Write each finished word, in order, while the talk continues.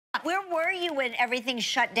Where were you when everything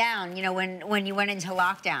shut down, you know, when you went into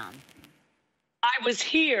lockdown? I was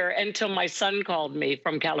here until my son called me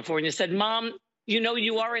from California, said, Mom, you know,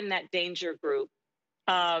 you are in that danger group,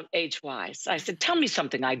 age-wise. I said, tell me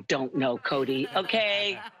something I don't know, Cody,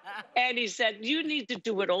 okay? And he said, you need to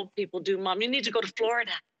do what old people do, Mom. You need to go to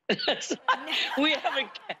Florida. So we have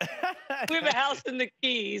a house in the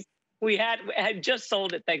Keys. We had just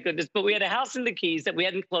sold it, thank goodness, but we had a house in the Keys that we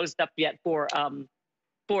hadn't closed up yet for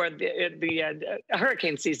the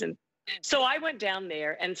hurricane season. So I went down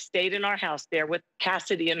there and stayed in our house there with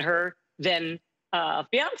Cassidy and her then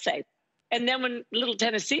fiance. And then when Little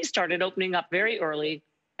Tennessee started opening up very early,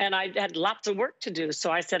 and I had lots of work to do, so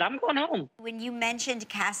I said, I'm going home. When you mentioned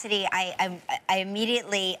Cassidy, I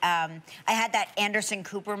immediately, I had that Anderson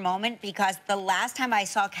Cooper moment, because the last time I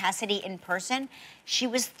saw Cassidy in person, she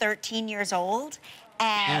was 13 years old.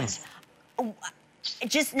 And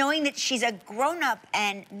just knowing that she's a grown-up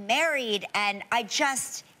and married, and I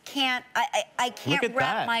just can't, I can't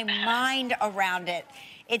wrap my mind around it.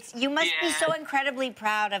 You must be so incredibly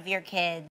proud of your kids.